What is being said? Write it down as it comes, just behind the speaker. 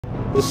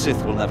The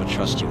Sith will never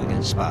trust you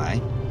again, spy.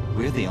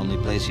 We're the only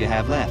place you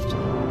have left.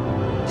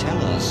 Tell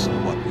us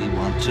what we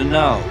want to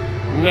know.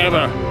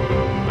 Never.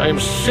 I am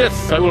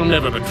Sith. I will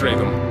never betray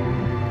them.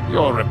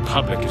 Your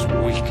Republic is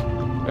weak,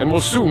 and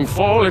will soon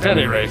fall at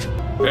any rate.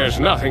 There's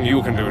nothing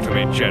you can do to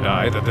me,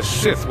 Jedi, that the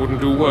Sith wouldn't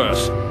do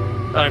worse.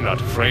 I'm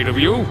not afraid of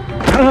you.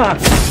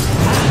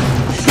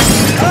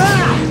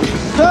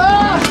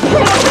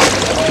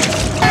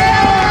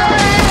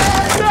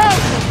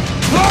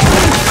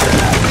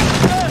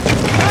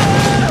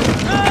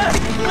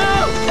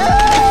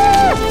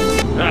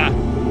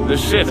 The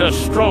Sith are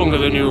stronger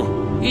than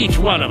you, each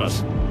one of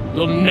us.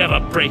 You'll never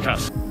break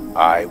us.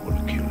 I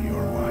will kill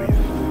your wife.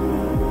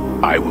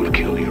 I will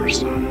kill your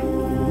son.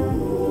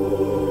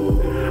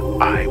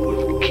 I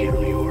will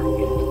kill your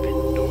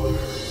infant daughter.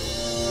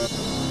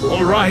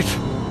 All right.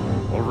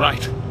 All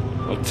right.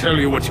 I'll tell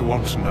you what you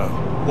want to know.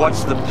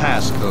 What's the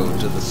passcode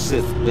to the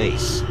Sith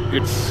base?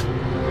 It's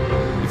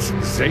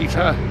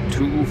Zeta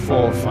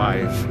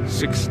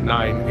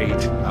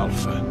 245698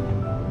 Alpha.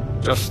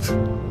 Just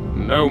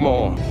no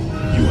more.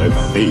 You have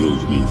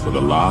failed me for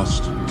the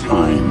last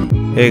time.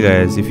 Hey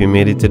guys, if you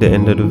made it to the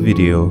end of the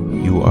video,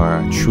 you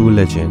are a true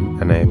legend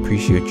and I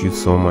appreciate you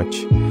so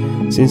much.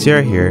 Since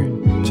you're here,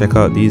 check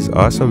out these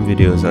awesome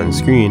videos on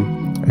screen,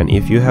 and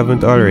if you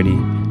haven't already,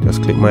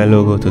 just click my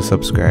logo to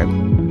subscribe.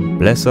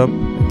 Bless up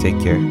and take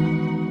care.